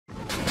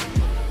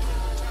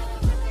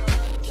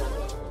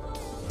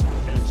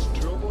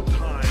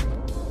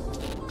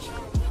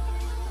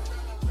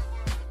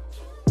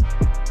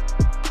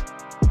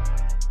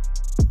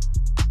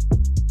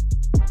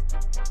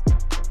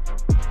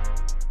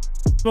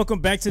Welcome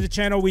back to the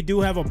channel. We do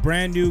have a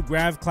brand new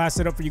Grav class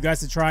set up for you guys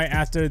to try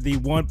after the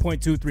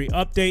 1.23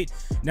 update.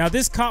 Now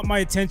this caught my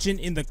attention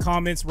in the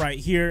comments right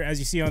here, as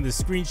you see on the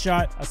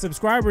screenshot. A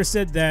subscriber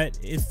said that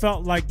it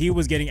felt like he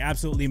was getting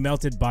absolutely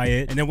melted by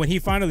it, and then when he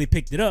finally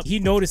picked it up, he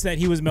noticed that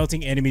he was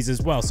melting enemies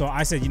as well. So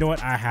I said, you know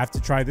what, I have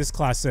to try this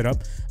class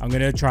setup. I'm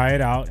gonna try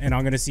it out and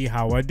I'm gonna see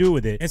how I do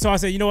with it. And so I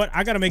said, you know what,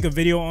 I gotta make a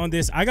video on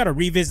this. I gotta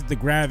revisit the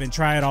Grav and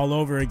try it all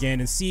over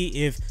again and see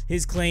if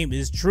his claim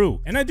is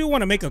true. And I do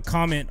want to make a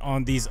comment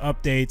on these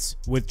updates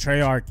with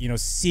Treyarch, you know,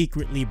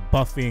 secretly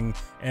buffing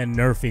and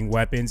nerfing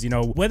weapons. You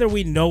know, whether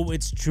we know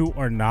it's true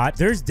or not,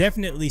 there's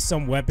definitely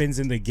some weapons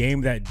in the game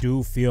that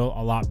do feel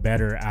a lot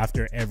better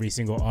after every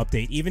single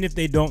update, even if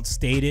they don't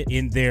state it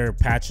in their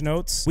patch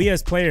notes. We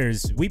as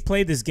players, we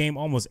play this game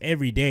almost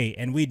every day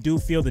and we do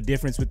feel the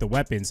difference with the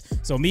weapons.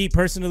 So me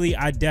personally,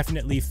 I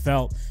definitely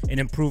felt an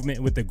improvement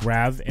with the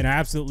Grav and I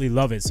absolutely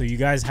love it. So you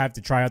guys have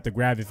to try out the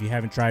Grav if you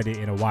haven't tried it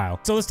in a while.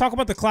 So let's talk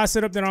about the class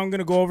setup. Then I'm going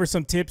to go over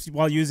some tips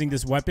while using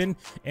this weapon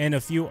and a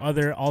few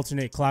other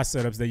alternate class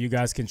setups that you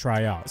guys can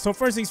try out. So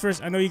first things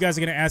first, I know you guys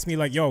are going to ask me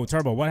like, yo,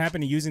 Turbo, what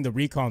happened to using the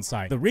recon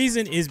sight? The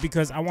reason is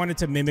because I wanted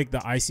to mimic the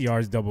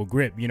ICR's double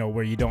grip, you know,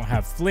 where you don't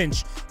have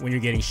flinch when you're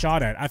getting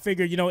shot at. I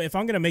figured, you know, if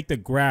I'm going to make the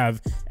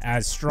Grav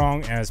as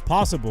strong as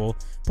possible,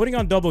 putting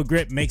on double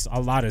grip makes a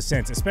lot of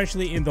sense,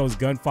 especially in those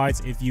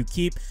gunfights. If you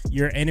keep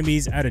your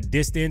enemies at a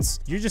distance,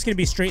 you're just going to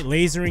be straight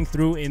lasering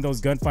through in those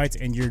gunfights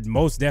and you're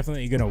most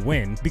definitely going to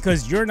win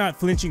because you're not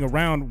flinching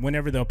around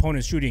whenever the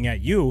opponent's shooting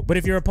at you. But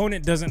if your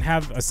opponent doesn't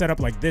have a setup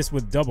like this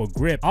with double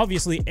grip,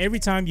 obviously every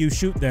time you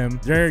shoot them,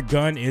 their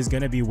gun is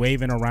going to be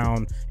waving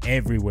around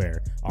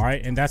everywhere. All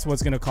right, and that's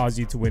what's going to cause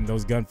you to win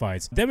those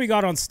gunfights. Then we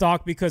got on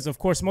stock because of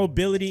course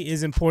mobility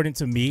is important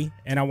to me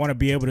and I want to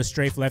be able to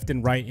strafe left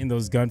and right in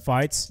those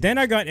gunfights. Then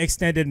I got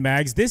extended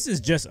mags. This is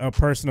just a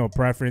personal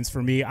preference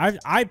for me.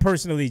 I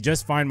personally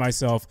just find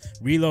myself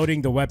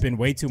reloading the weapon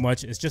way too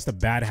much. It's just a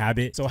bad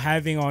habit. So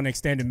having on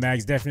extended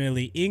mags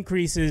definitely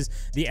increases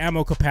the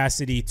ammo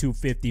capacity to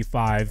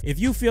 55. If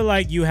you feel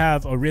like you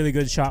have a really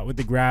good shot with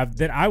the Grav,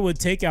 then I would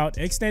take out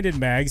extended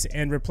mags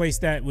and replace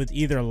that with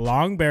either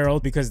long barrel,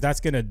 because that's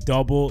going to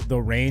double the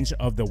range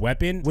of the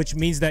weapon, which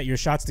means that your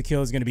shots to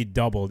kill is going to be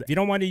doubled. If you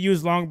don't want to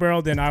use long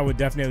barrel, then I would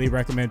definitely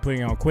recommend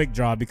putting on quick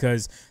draw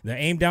because the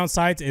aim down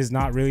sights is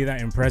not really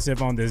that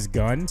impressive on this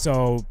gun.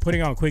 So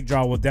putting on quick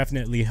draw will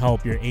definitely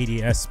help your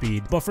ADS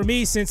speed. But for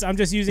me, since I'm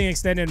just using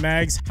extended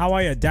mags, how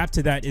I adapt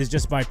to that is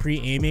just by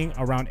pre-aiming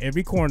around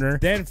every corner.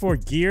 Then for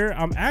gear,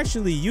 I'm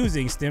actually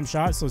using stim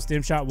shot. So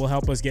stim shot will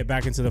help us get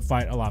back into the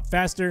fight a lot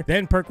faster.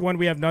 Then perk 1,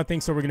 we have nothing,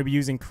 so we're going to be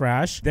using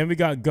crash. Then we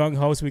got gung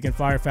ho, so we can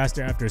fire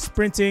faster after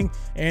sprinting,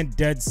 and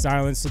dead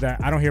silence so that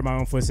I don't hear my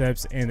own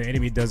footsteps and the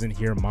enemy doesn't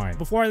hear mine.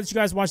 Before I let you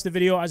guys watch the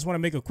video, I just want to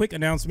make a quick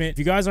announcement. If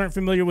you guys aren't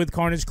familiar with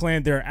Carnage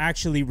Clan, they're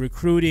actually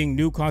recruiting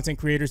new content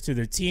creators to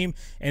their team,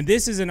 and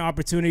this is an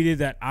opportunity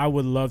that I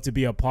would love to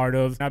be a part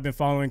of. I've been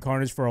following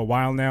Carnage for a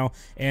while now,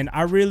 and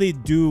I really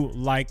do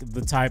like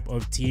the type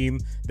of team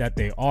that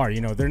they are.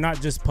 You know, they're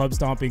not just pub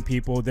stomping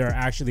people, they're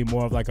actually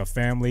more of like a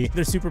family.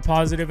 They're super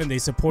positive and they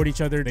support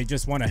each other. They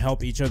just want to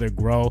help each other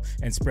grow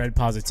and spread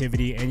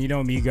positivity. And you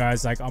know me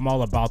guys, like I'm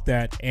all about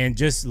that, and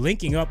just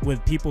linking up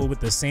with people with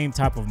the same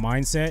type of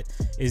mindset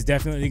is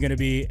definitely going to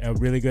be a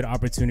really good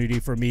opportunity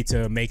for me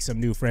to make some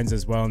new friends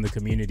as well in the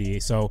community.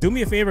 So do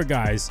me a favor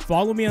guys,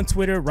 follow me on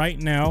Twitter right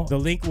now. The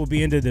link will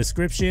be in the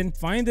description.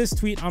 Find this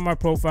tweet on my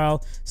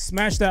profile,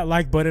 smash that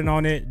like button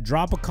on it,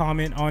 drop a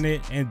comment on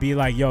it, and be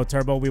like, yo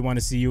Turbo, we want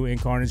to see you in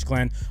Carnage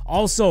Clan.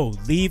 Also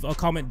leave a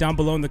comment down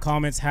below in the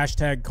comments,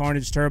 hashtag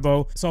Carnage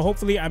Turbo. So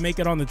hopefully I make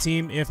it on the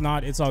team. If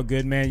not, it's all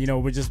good, man. You know,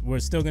 we're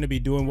still going to be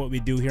doing what we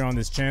do here on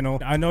this channel.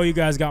 I know you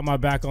guys got my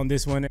back on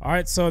this one. All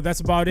right, so that's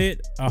about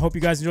it. I hope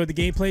you guys enjoyed the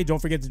gameplay. Don't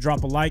forget to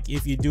drop a like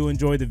if you do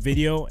enjoy the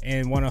video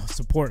and want to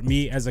support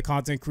me as a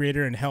content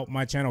creator and help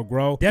my channel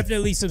grow.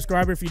 Definitely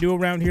subscribe if you do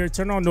around here.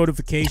 Turn on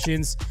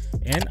notifications,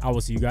 and I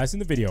will see you guys in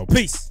the video.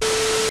 Peace.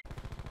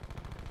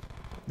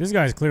 This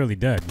guy is clearly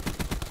dead.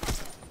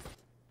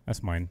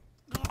 That's mine.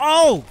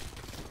 Oh!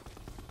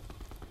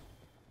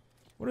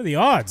 What are the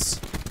odds?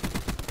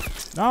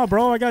 Nah,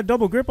 bro, I got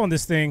double grip on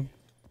this thing.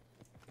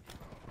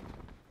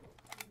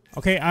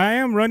 Okay, I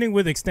am running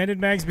with extended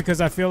mags because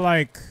I feel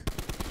like...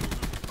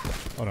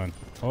 Hold on.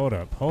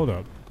 Hold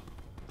up.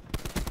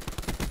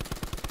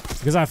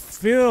 Because I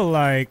feel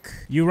like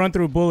you run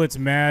through bullets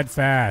mad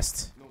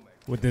fast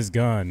with this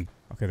gun.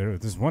 Okay,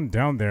 there's one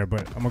down there,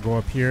 but I'm gonna go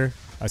up here.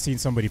 I seen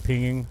somebody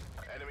pinging.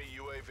 Enemy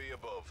UAV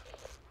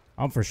above.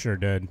 I'm for sure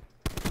dead.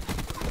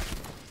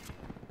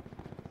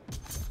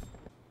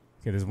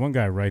 Okay, there's one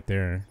guy right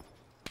there.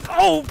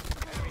 Oh!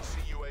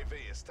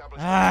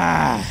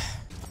 Ah!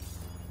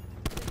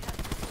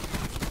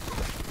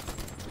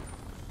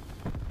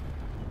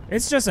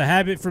 It's just a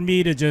habit for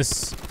me to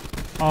just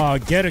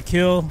get a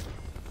kill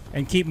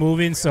and keep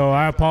moving, so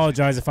I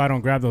apologize if I don't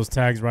grab those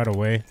tags right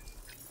away.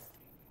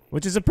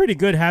 Which is a pretty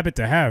good habit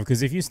to have,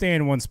 because if you stay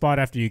in one spot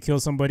after you kill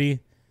somebody,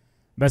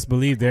 best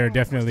believe they're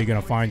definitely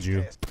gonna find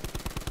you.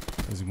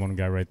 There's one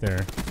guy right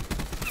there.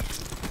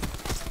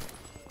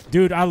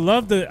 Dude, I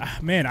love the...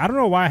 Man, I don't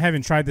know why I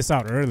haven't tried this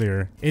out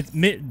earlier. It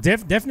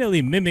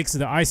definitely mimics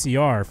the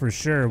ICR for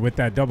sure with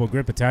that double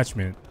grip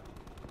attachment.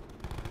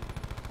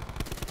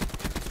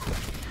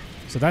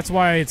 So that's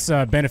why it's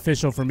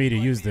beneficial for me to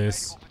use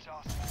this.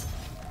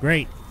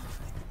 Great.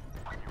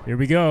 Here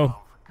we go.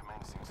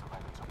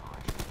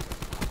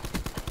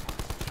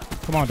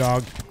 Come on,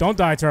 dog. Don't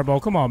die, Turbo.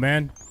 Come on,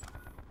 man.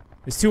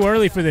 It's too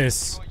early for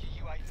this.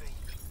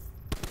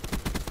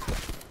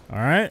 All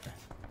right.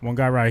 One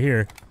guy right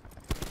here.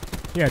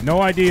 He had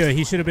no idea.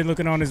 He should have been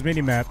looking on his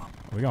mini-map.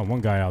 We got one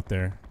guy out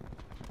there.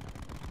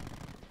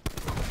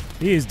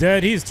 He is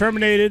dead. He is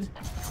terminated.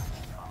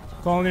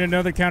 Calling in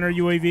another counter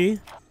UAV.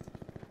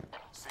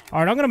 All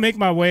right, I'm going to make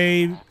my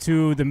way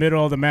to the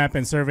middle of the map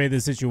and survey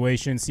the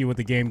situation, see what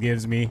the game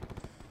gives me.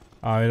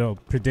 It'll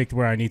predict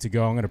where I need to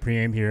go. I'm going to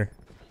pre-aim here.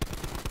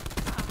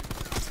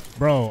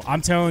 Bro,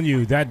 I'm telling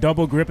you, that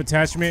double grip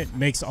attachment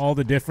makes all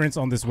the difference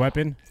on this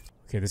weapon.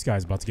 Okay, this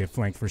guy's about to get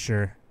flanked for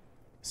sure.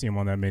 See him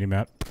on that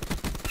mini-map.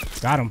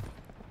 Got him.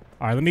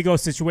 All right, let me go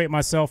situate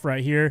myself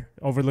right here,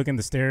 overlooking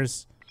the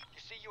stairs.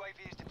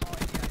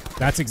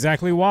 That's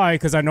exactly why,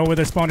 because I know where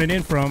they're spawning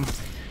in from.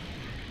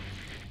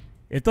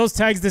 If those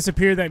tags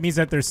disappear, that means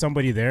that there's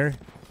somebody there.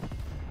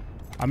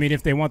 I mean,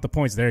 if they want the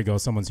points, there you go.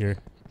 Someone's here.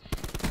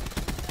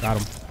 Got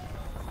him.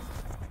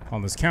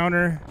 On this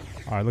counter.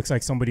 All right, looks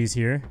like somebody's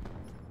here.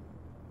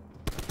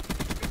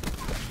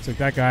 Took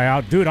that guy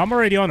out. Dude, I'm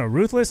already on a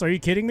Ruthless. Are you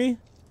kidding me?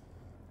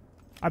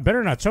 I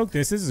better not choke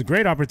this. This is a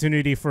great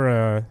opportunity for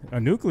a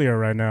nuclear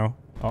right now.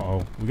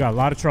 Uh-oh. We got a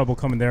lot of trouble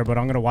coming there, but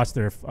I'm going to watch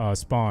their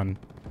spawn.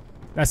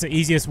 That's the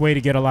easiest way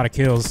to get a lot of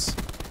kills.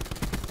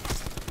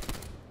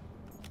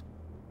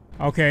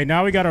 Okay,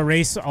 now we got to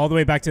race all the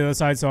way back to the other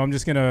side, so I'm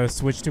just going to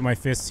switch to my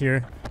fists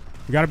here.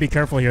 We got to be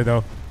careful here,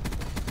 though.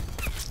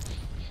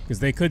 Because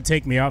they could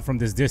take me out from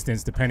this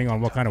distance, depending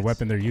on what kind of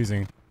weapon they're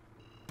using.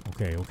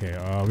 Okay,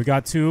 okay. We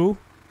got two.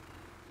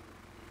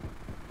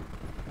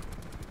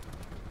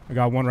 I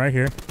got one right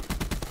here.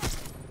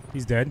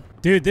 He's dead.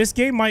 Dude, this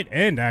game might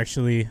end,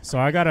 actually. So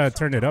I got to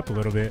turn it up a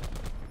little bit.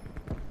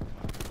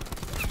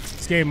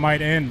 This game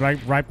might end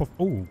right before...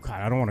 Oh, God,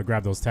 I don't want to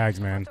grab those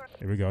tags, man.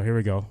 Here we go. Here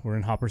we go. We're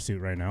in hot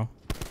pursuit right now.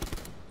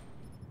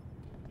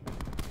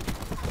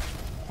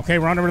 Okay,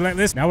 we're on a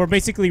relentless. Now we're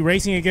basically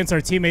racing against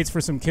our teammates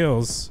for some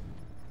kills.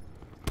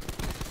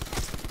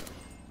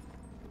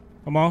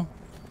 Come on.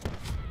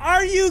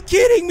 Are you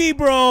kidding me,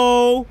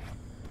 bro?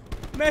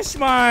 Mesh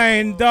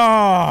mine,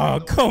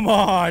 dog. Come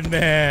on,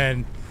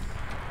 man.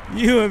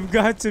 You have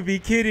got to be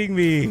kidding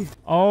me.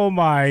 Oh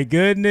my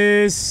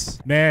goodness.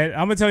 Man,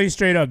 I'm gonna tell you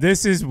straight up,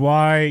 this is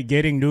why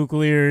getting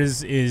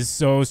nuclears is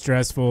so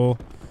stressful.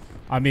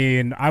 I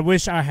mean, I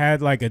wish I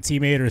had like a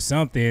teammate or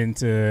something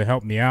to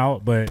help me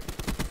out, but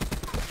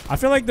I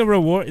feel like the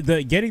reward,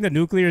 getting the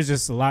nuclear is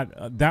just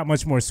that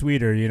much more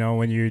sweeter, you know,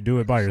 when you do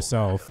it by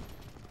yourself.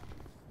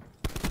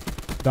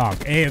 Dog,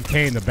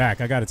 AFK in the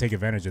back. I gotta take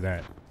advantage of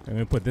that. Let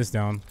me put this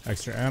down.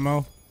 Extra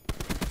ammo.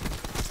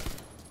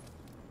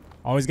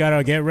 Always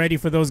gotta get ready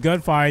for those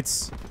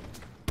gunfights.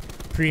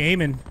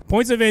 Pre-aiming.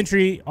 Points of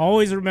entry.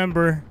 Always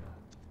remember,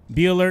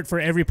 be alert for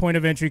every point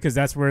of entry because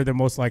that's where they're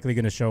most likely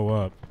gonna show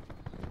up.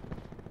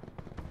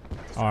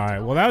 All right.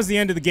 Well, that was the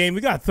end of the game.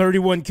 We got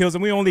 31 kills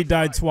and we only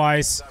died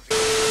twice.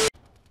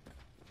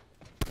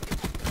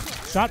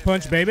 Shot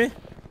punch, baby.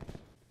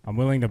 I'm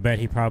willing to bet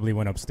he probably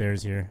went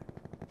upstairs here.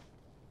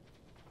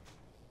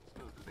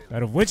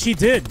 Out of which he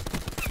did.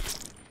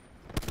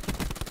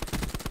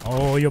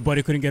 Oh, your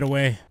buddy couldn't get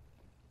away.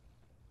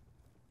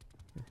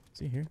 Is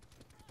he here?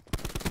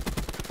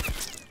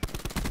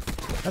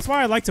 That's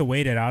why I like to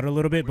wait it out a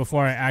little bit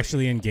before I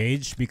actually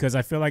engage, because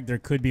I feel like there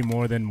could be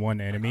more than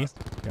one enemy.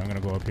 Yeah, I'm gonna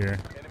go up here.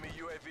 Enemy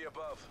UAV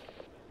above.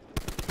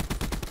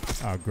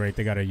 Oh, great.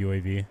 They got a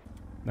UAV.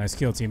 Nice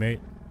kill, teammate.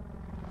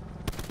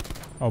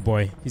 Oh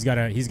boy, he's got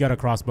a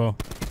crossbow.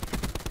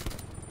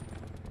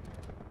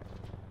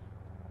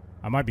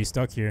 I might be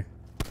stuck here.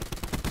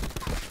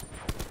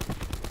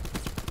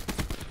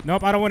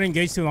 Nope, I don't want to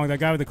engage too long. That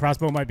guy with the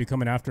crossbow might be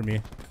coming after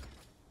me.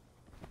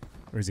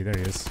 Where is he? There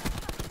he is.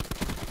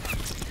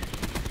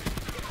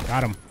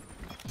 Got him.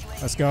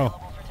 Let's go.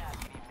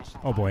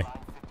 Oh boy.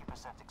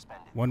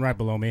 One right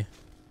below me.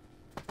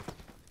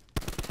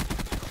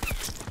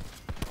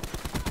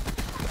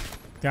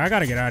 Okay, I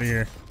gotta get out of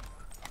here.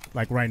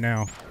 Like right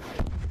now.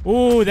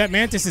 Ooh, that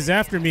Mantis is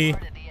after me.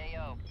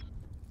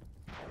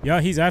 Yeah,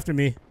 he's after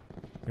me.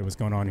 Okay, what's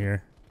going on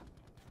here?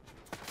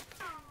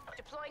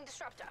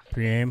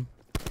 Pre-aim.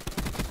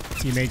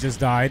 Teammate just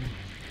died.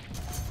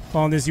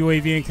 Calling this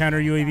UAV and counter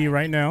UAV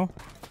right now.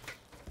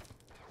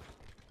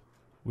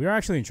 We are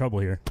actually in trouble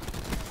here.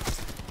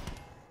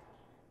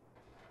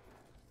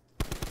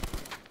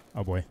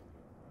 Oh boy.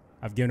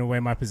 I've given away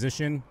my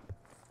position.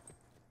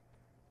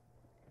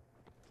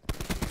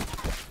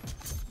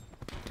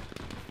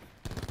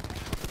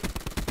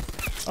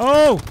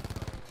 Oh!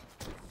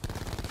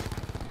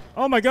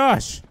 Oh my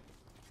gosh!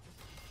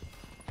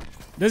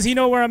 Does he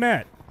know where I'm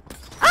at?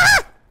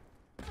 Ah!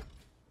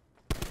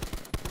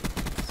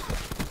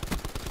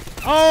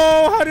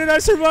 Oh, how did I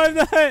survive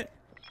that?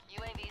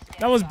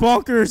 That was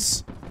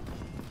bonkers.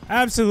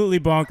 Absolutely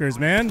bonkers,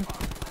 man.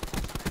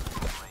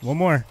 One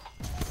more.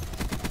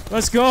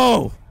 Let's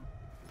go.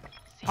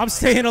 I'm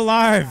staying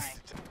alive.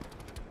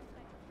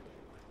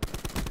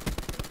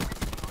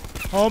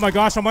 Oh my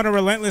gosh, I'm on a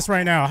relentless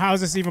right now. How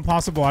is this even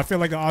possible? I feel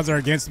like the odds are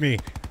against me.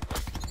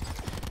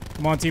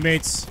 Come on,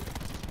 teammates.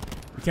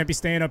 We can't be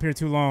staying up here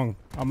too long.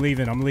 I'm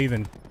leaving. I'm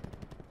leaving.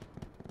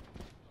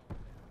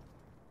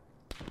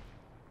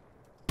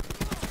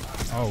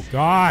 Oh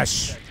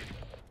gosh.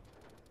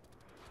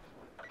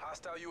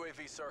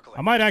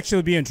 I might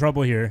actually be in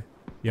trouble here.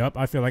 Yep,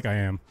 I feel like I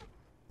am.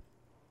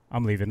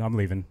 I'm leaving. I'm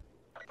leaving.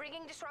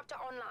 Bringing disruptor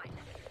online.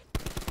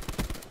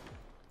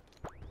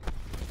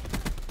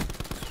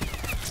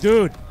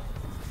 Dude.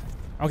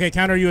 Okay,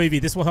 counter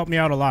UAV. This will help me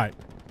out a lot.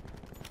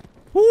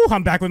 Woo,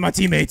 I'm back with my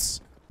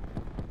teammates.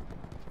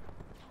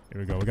 Here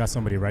we go. We got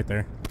somebody right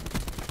there.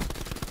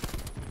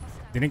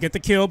 Didn't get the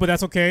kill, but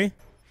that's okay.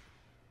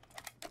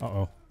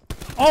 Uh-oh.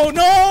 Oh,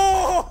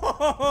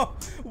 no!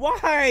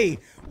 Why?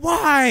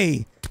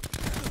 Why?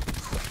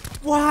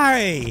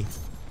 Why?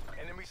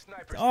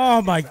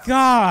 Oh, my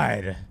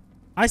God.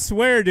 I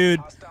swear,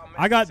 dude.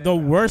 I got the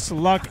worst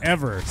luck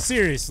ever.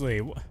 Seriously.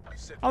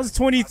 I was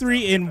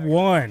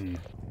 23-1.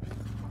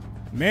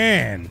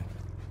 Man.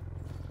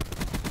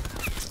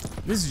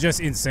 This is just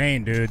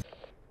insane, dude.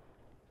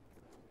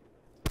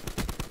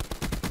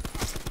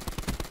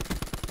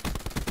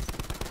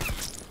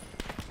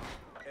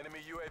 Enemy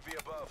UAV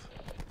above.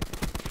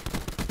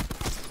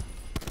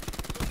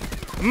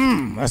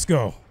 Let's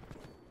go.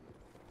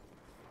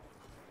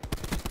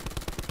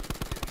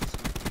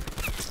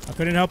 I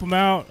couldn't help him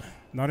out.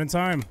 Not in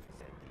time.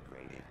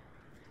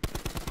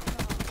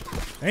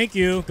 Thank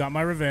you. Got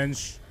my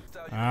revenge.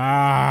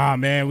 Ah,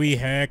 man, we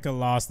hecka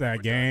lost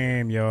that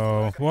game,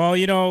 yo. Well,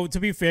 you know, to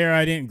be fair,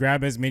 I didn't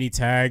grab as many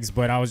tags,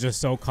 but I was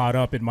just so caught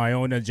up in my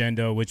own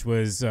agenda, which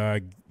was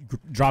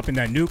dropping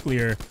that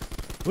nuclear,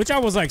 which I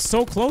was like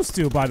so close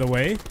to, by the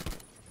way.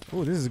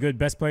 Oh, this is a good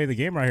best play of the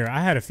game right here.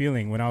 I had a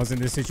feeling when I was in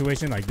this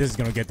situation, like this is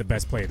going to get the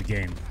best play of the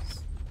game.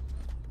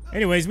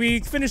 Anyways, we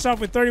finished off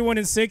with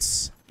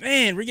 31-6.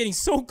 Man, we're getting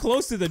so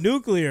close to the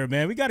nuclear,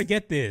 man. We got to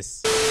get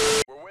this.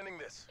 We're winning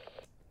this.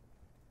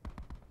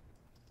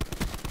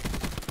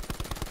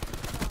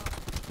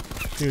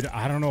 Dude,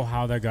 I don't know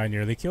how that guy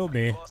nearly killed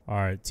me. All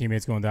right,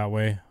 teammates going that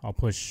way. I'll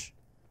push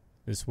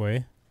this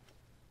way.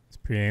 Let's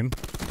pre-aim.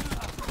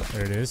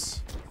 There it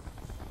is.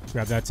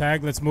 Grab that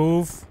tag. Let's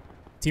move.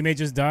 Teammate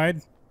just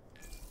died.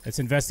 Let's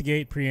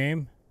investigate.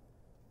 Pre-aim.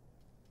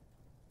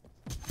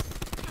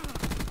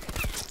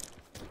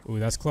 Ooh,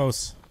 that's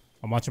close.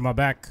 I'm watching my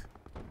back.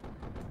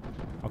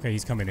 Okay,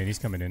 he's coming in. He's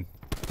coming in.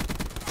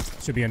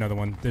 Should be another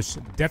one. There's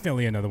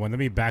definitely another one. Let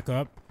me back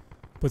up.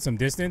 Put some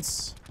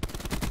distance.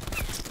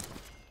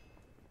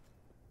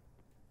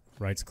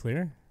 Right's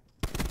clear.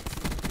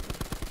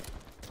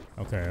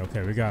 Okay,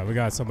 okay. We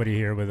got somebody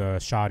here with a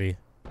shoddy.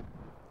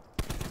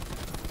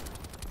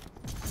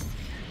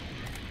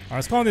 Alright,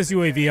 let's call this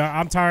UAV.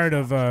 I'm tired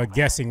of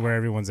guessing where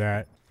everyone's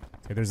at.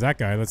 Okay, there's that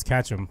guy. Let's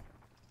catch him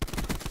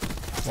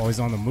while he's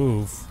on the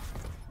move.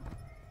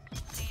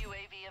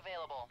 UAV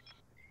available.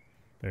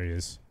 There he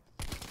is.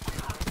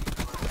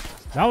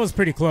 That was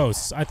pretty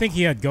close. I think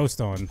he had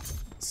ghost on.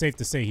 Safe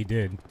to say he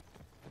did.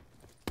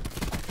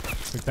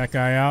 Took that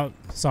guy out.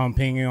 Saw him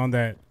pinging on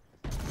that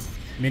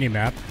mini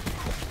map.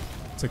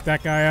 Took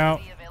that guy out.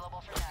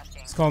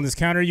 Let's call this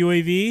counter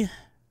UAV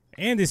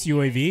and this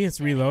UAV. Let's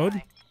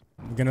reload.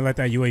 I'm gonna let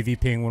that UAV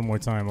ping one more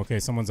time. Okay,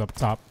 someone's up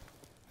top.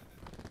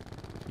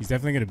 He's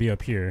definitely gonna be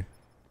up here.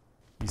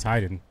 He's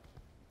hiding.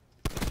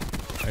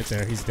 Right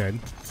there, he's dead.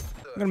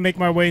 I'm gonna make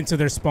my way into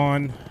their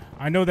spawn.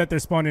 I know that they're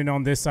spawning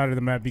on this side of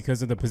the map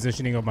because of the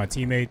positioning of my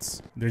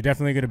teammates. They're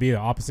definitely gonna be the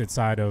opposite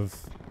side of...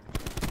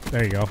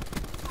 There you go.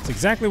 That's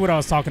exactly what I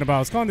was talking about.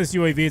 Let's call this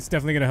UAV. It's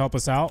definitely gonna help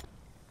us out.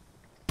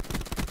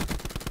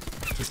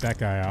 Take that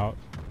guy out.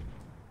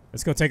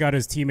 Let's go take out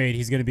his teammate.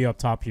 He's gonna be up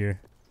top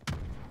here.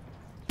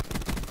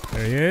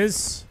 There he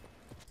is.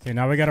 Okay,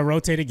 now we gotta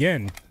rotate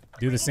again.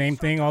 Do the same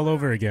thing all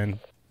over again.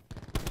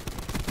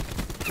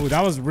 Ooh,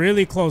 that was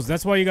really close.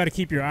 That's why you gotta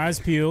keep your eyes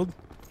peeled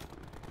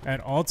at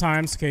all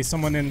times. Okay,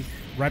 someone in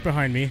right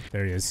behind me.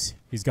 There he is.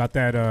 He's got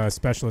that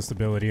specialist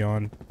ability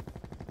on.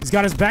 He's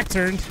got his back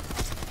turned.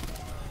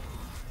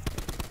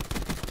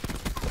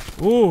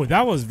 Ooh,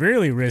 that was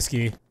really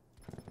risky.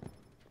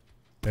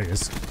 There he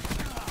is.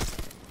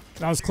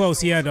 That was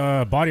close. He had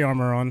body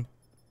armor on.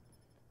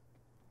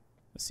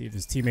 Let's see if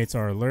his teammates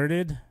are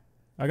alerted.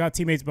 I got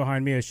teammates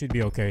behind me. I should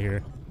be okay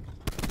here.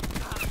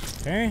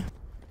 Okay.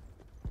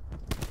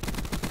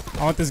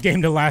 I want this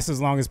game to last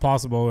as long as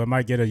possible. I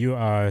might get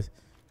a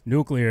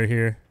nuclear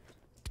here.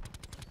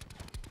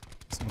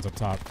 Someone's up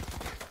top.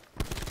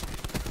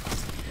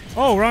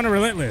 Oh, we're on a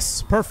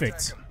relentless.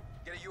 Perfect.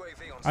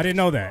 I didn't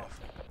know that.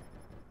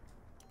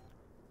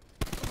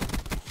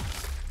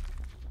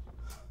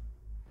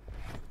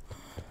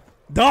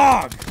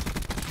 Dog!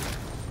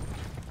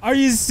 Are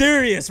you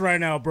serious right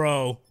now,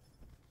 bro?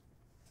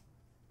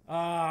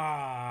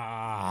 Ah.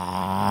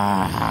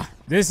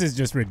 This is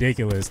just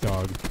ridiculous,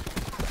 dog.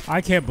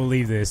 I can't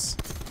believe this.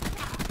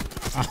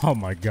 Oh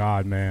my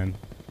god, man.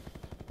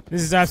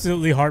 This is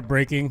absolutely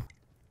heartbreaking.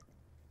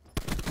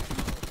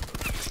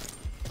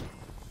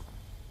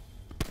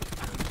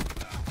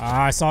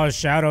 I saw his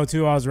shadow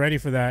too. I was ready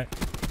for that.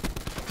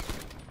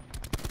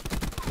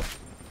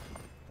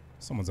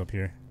 Someone's up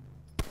here.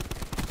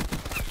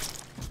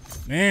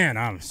 Man,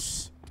 I'm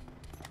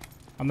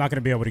not gonna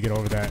be able to get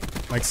over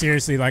that. Like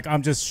seriously, like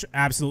I'm just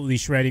absolutely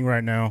shredding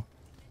right now.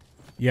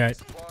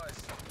 Yet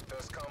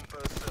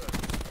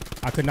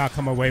I could not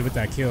come away with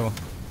that kill.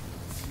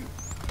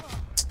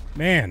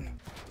 Man.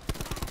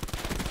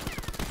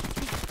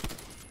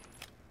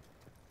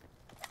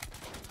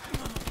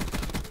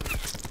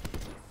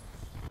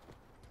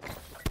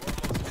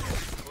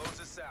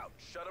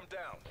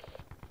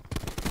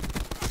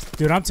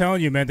 Dude, I'm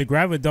telling you, man, the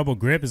Grav with double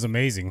grip is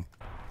amazing.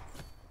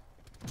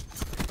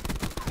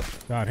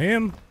 Got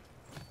him.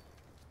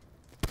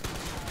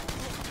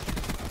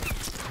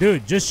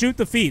 Dude, just shoot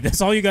the feet.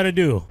 That's all you gotta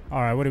do.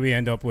 All right, what do we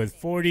end up with?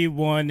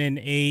 41 and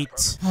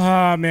 8.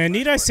 Ah, man,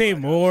 need I say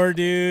more,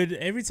 dude?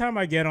 Every time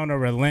I get on a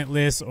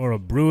relentless or a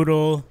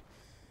brutal,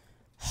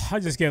 I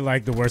just get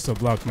like the worst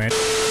of luck, man.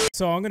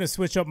 So I'm gonna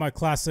switch up my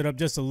class setup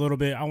just a little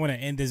bit. I want to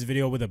end this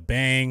video with a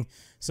bang.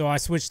 So I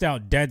switched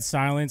out Dead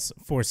Silence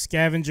for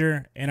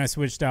Scavenger, and I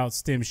switched out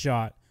Stim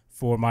Shot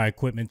for my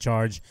equipment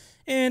charge.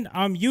 And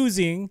I'm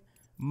using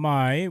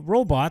my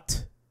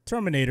robot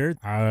Terminator.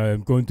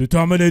 I'm going to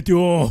terminate you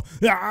all.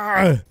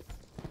 Ah!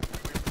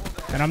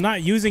 And I'm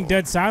not using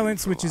Dead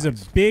Silence, which is a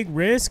big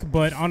risk,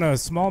 but on a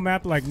small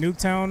map like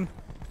Nuketown,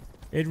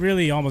 it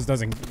really almost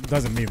doesn't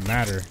even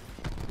matter.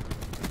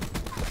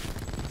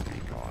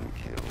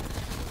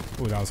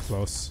 Ooh, that was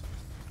close.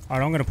 All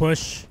right, I'm gonna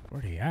push.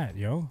 Where he at,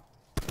 yo?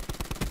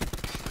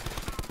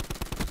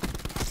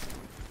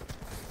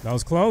 That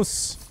was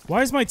close.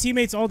 Why is my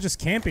teammates all just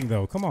camping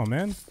though? Come on,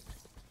 man.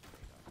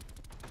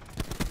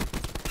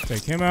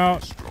 Take him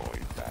out.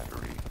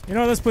 You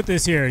know, let's put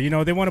this here. You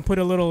know, they want to put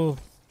a little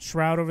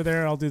shroud over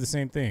there. I'll do the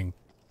same thing.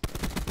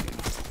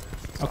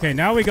 Okay,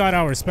 now we got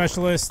our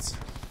specialist.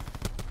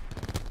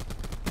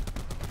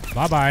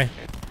 Bye-bye.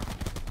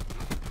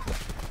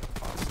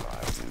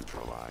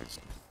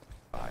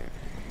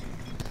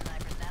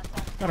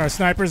 Got our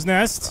sniper's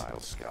nest.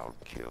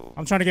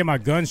 I'm trying to get my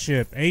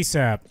gunship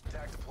ASAP.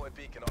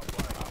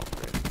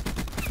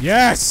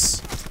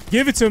 Yes!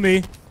 Give it to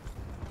me.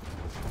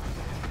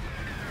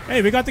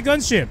 Hey, we got the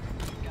gunship.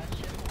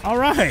 All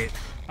right.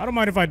 I don't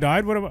mind if I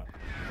died. What about?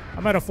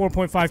 I'm at a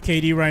 4.5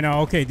 KD right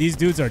now. Okay, these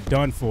dudes are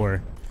done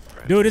for.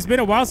 Dude, it's been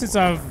a while since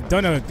I've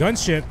done a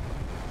gunship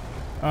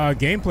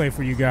gameplay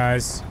for you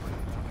guys.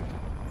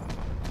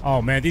 Oh,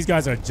 man, these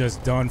guys are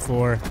just done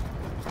for.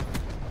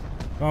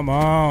 Come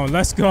on,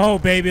 let's go,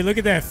 baby. Look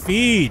at that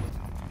feed.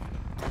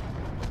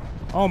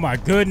 Oh, my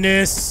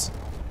goodness.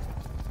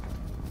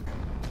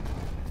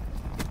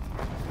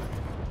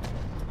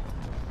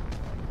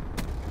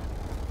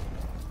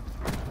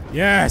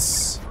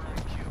 Yes.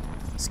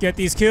 Let's get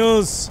these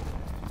kills.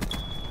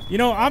 You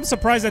know, I'm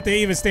surprised that they're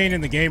even staying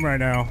in the game right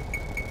now.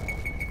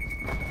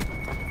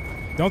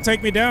 Don't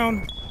take me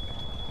down.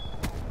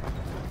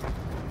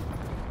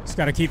 Just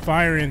gotta keep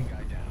firing.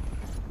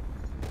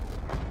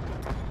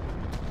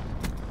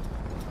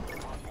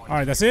 All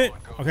right, that's it.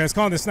 Okay, let's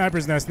call it the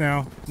sniper's nest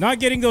now. Not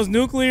getting those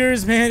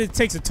nuclears, man, it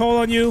takes a toll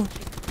on you.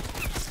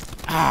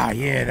 Ah,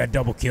 yeah, that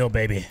double kill,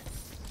 baby.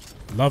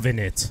 Loving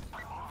it.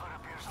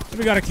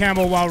 We got a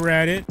camo while we're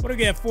at it. What do we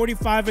get?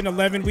 45 and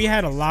 11. We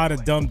had a lot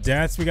of dumb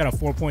deaths. We got a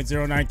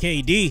 4.09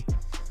 KD.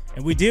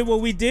 And we did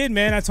what we did,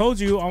 man. I told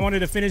you I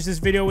wanted to finish this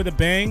video with a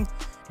bang.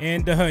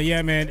 And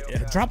yeah, man,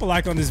 drop a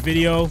like on this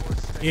video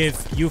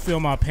if you feel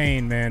my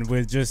pain, man,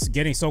 with just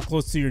getting so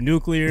close to your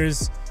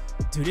nuclears.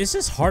 Dude, it's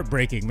just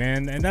heartbreaking,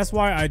 man, and that's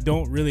why I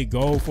don't really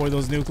go for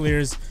those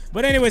nuclears.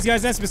 But anyways,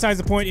 guys, that's besides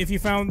the point. If you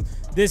found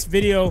this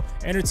video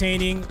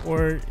entertaining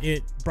or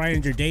it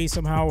brightened your day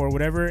somehow or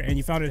whatever, and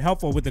you found it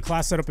helpful with the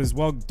class setup as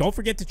well, don't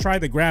forget to try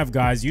the Grav,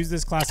 guys. Use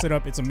this class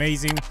setup. It's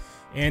amazing.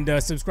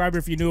 And subscribe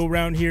if you're new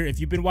around here. If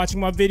you've been watching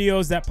my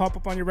videos that pop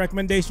up on your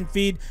recommendation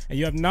feed and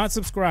you have not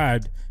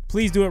subscribed,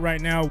 please do it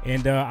right now.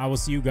 And I will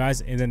see you guys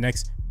in the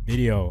next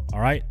video.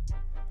 All right?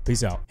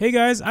 Peace out. Hey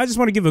guys, I just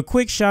want to give a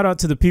quick shout out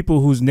to the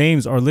people whose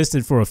names are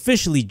listed for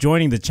officially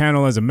joining the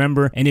channel as a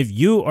member. And if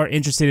you are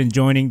interested in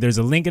joining, there's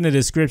a link in the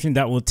description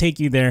that will take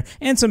you there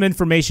and some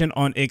information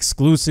on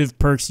exclusive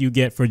perks you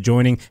get for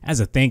joining as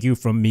a thank you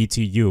from me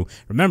to you.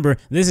 Remember,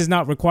 this is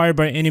not required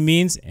by any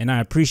means, and I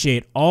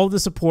appreciate all the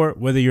support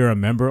whether you're a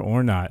member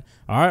or not.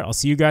 All right, I'll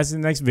see you guys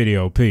in the next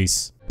video.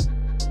 Peace.